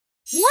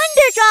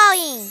Wonder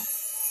Drawing!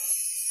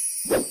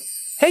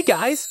 Hey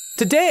guys,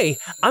 today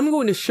I'm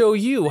going to show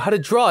you how to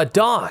draw a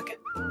dog.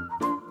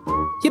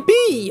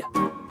 Yippee!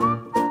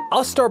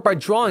 I'll start by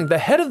drawing the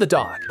head of the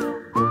dog.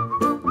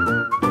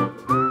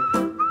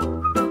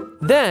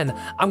 Then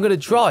I'm going to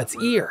draw its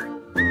ear.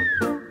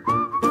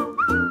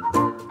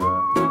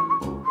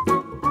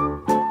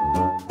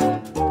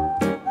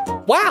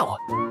 Wow!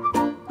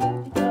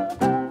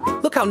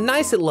 Look how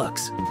nice it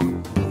looks.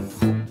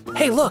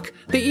 Hey look,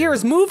 the ear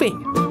is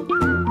moving.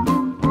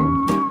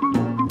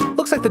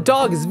 Looks like the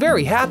dog is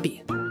very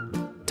happy.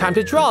 Time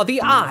to draw the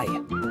eye.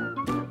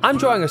 I'm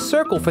drawing a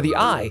circle for the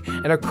eye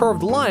and a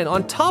curved line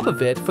on top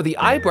of it for the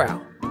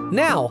eyebrow.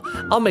 Now,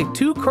 I'll make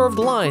 2 curved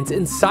lines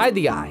inside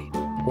the eye.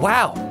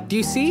 Wow, do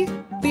you see?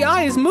 The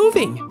eye is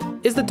moving.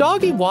 Is the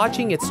doggy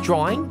watching its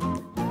drawing?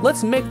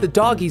 Let's make the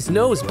doggy's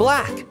nose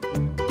black.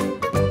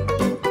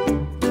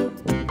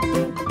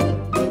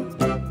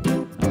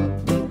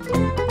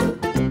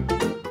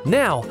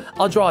 Now,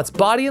 I'll draw its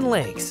body and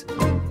legs.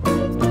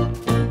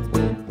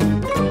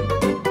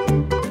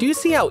 Do you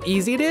see how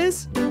easy it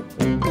is?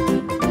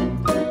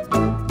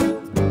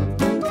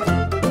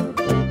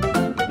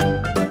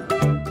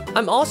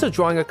 I'm also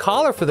drawing a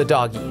collar for the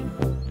doggy.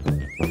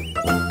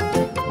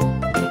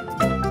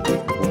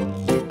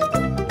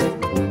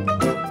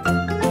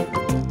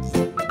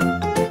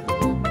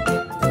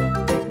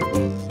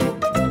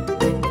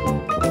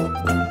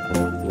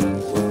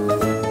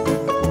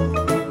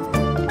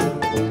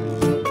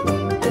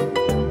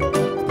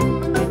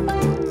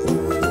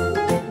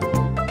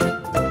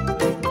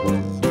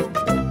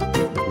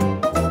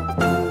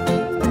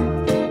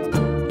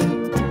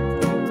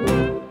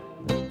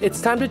 It's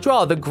time to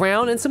draw the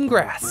ground and some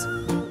grass.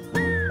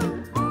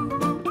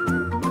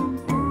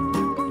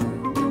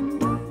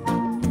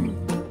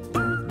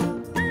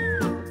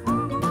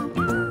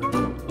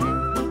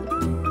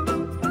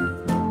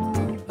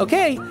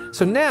 Okay,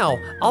 so now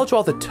I'll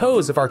draw the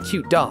toes of our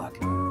cute dog.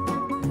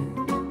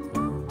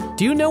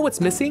 Do you know what's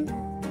missing?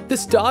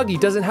 This doggy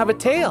doesn't have a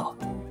tail.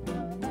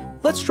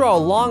 Let's draw a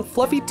long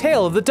fluffy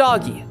tail of the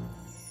doggy.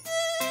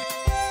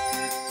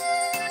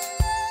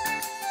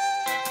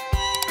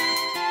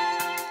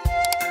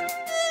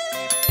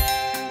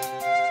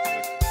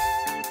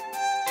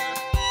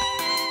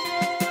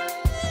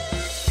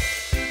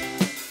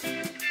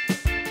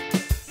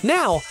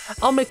 Now,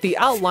 I'll make the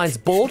outlines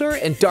bolder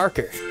and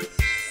darker.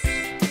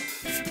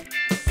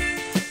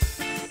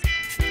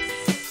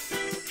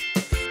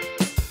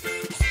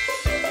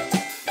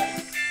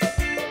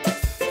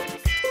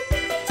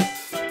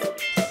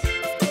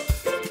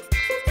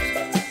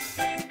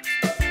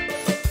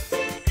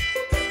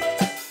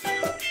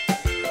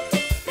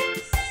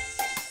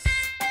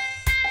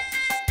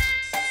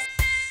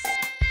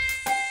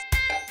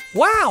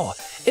 Wow,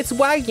 it's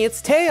wagging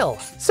its tail.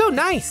 So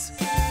nice.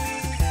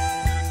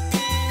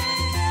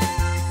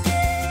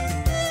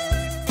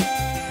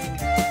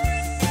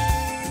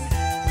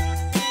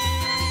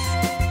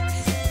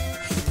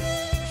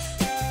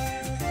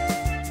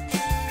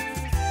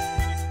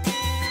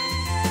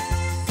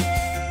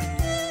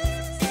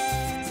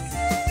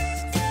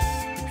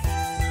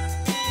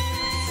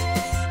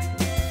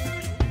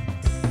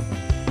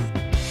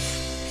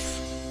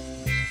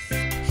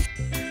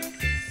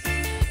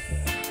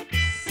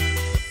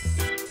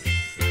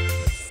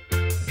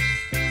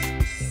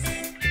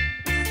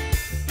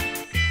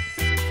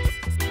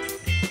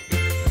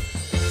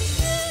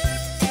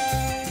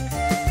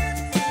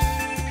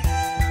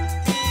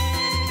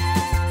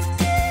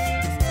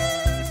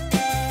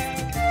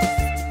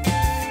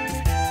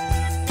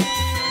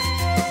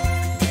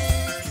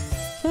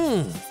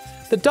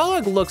 The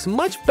dog looks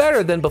much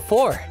better than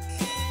before.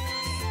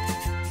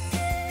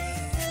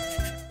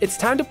 It's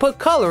time to put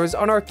colors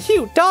on our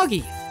cute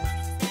doggy.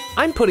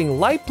 I'm putting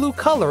light blue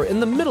color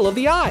in the middle of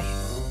the eye.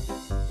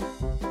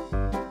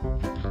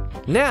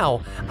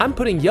 Now, I'm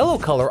putting yellow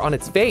color on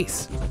its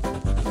face.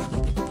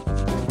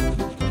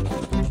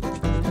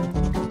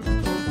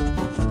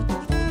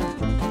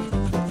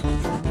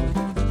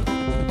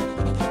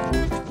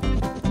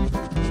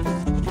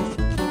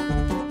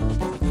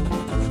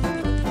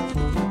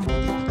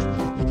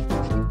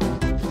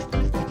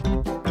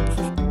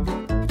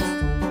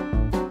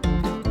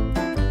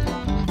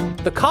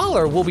 The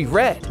collar will be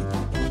red.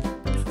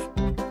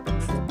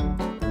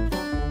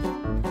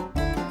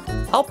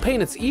 I'll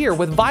paint its ear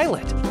with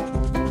violet.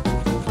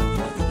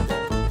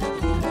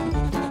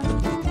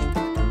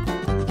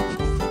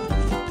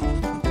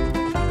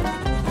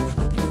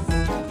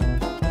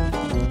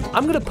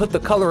 I'm gonna put the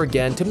color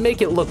again to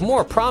make it look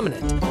more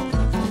prominent.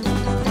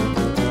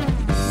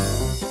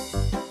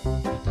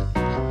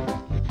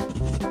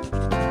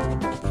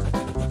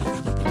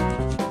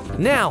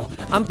 Now,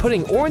 I'm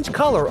putting orange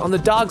color on the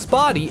dog's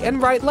body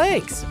and right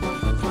legs.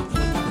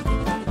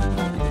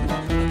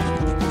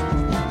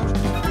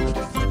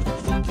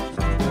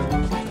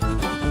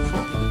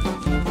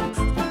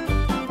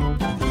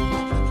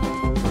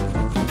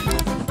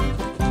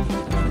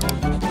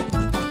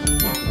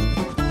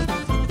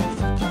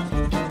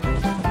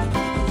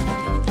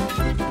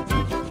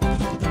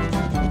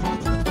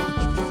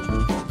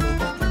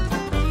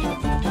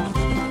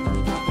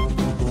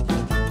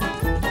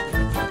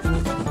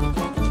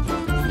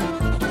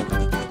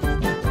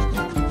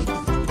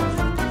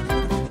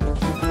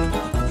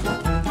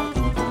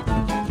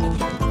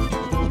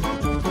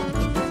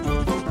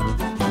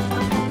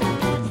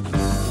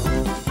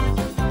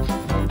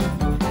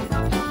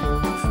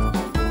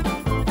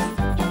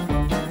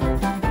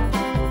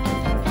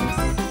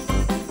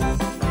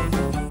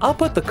 I'll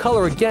put the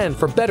color again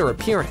for better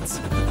appearance.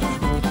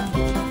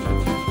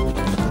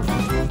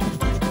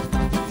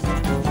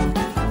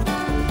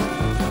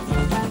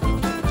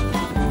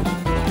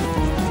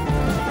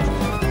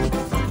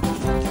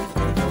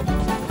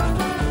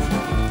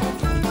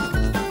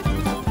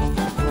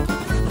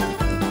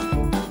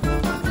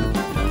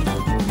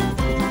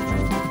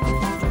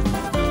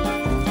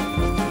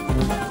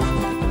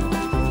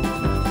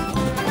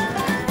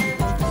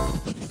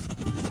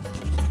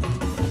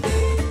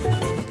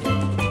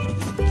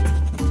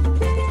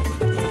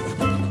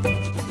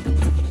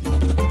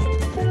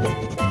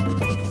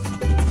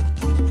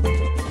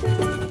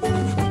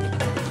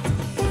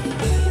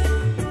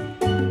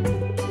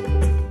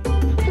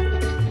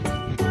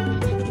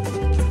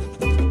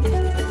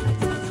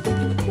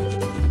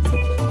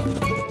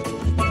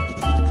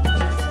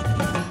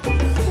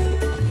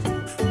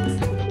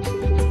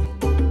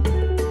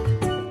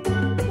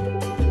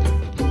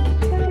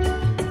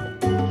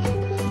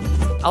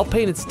 I'll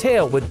paint its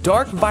tail with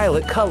dark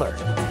violet color.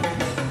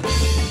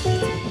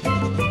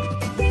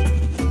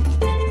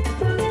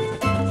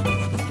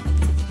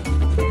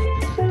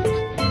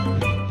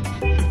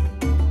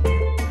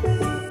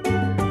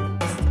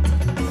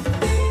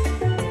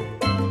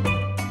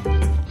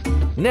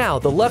 Now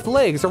the left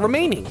legs are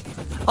remaining.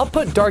 I'll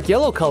put dark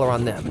yellow color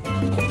on them.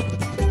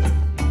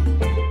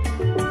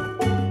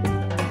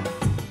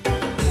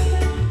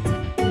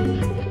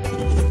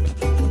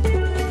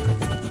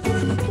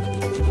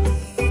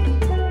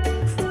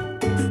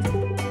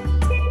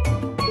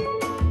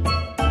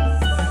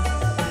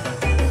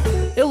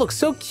 It looks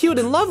so cute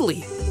and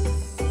lovely.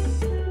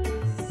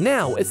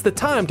 Now it's the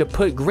time to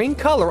put green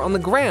color on the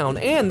ground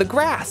and the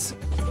grass.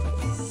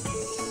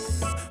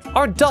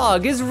 Our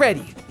dog is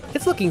ready.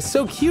 It's looking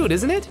so cute,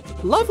 isn't it?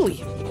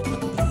 Lovely.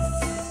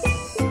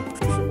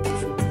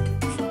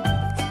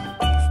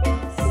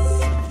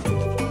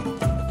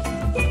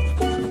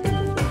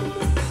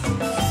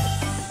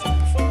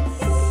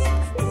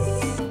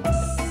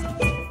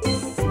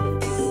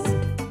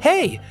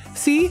 Hey,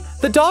 see?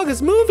 The dog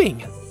is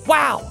moving.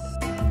 Wow.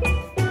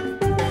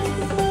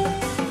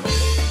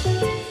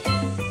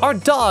 Our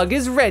dog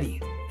is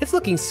ready. It's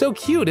looking so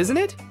cute, isn't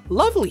it?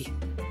 Lovely.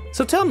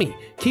 So tell me,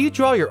 can you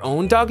draw your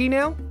own doggy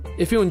now?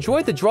 If you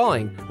enjoyed the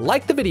drawing,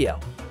 like the video.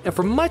 And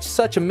for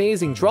such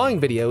amazing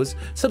drawing videos,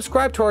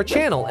 subscribe to our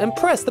channel and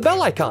press the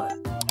bell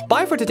icon.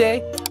 Bye for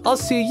today. I'll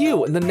see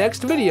you in the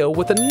next video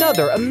with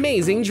another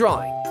amazing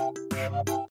drawing.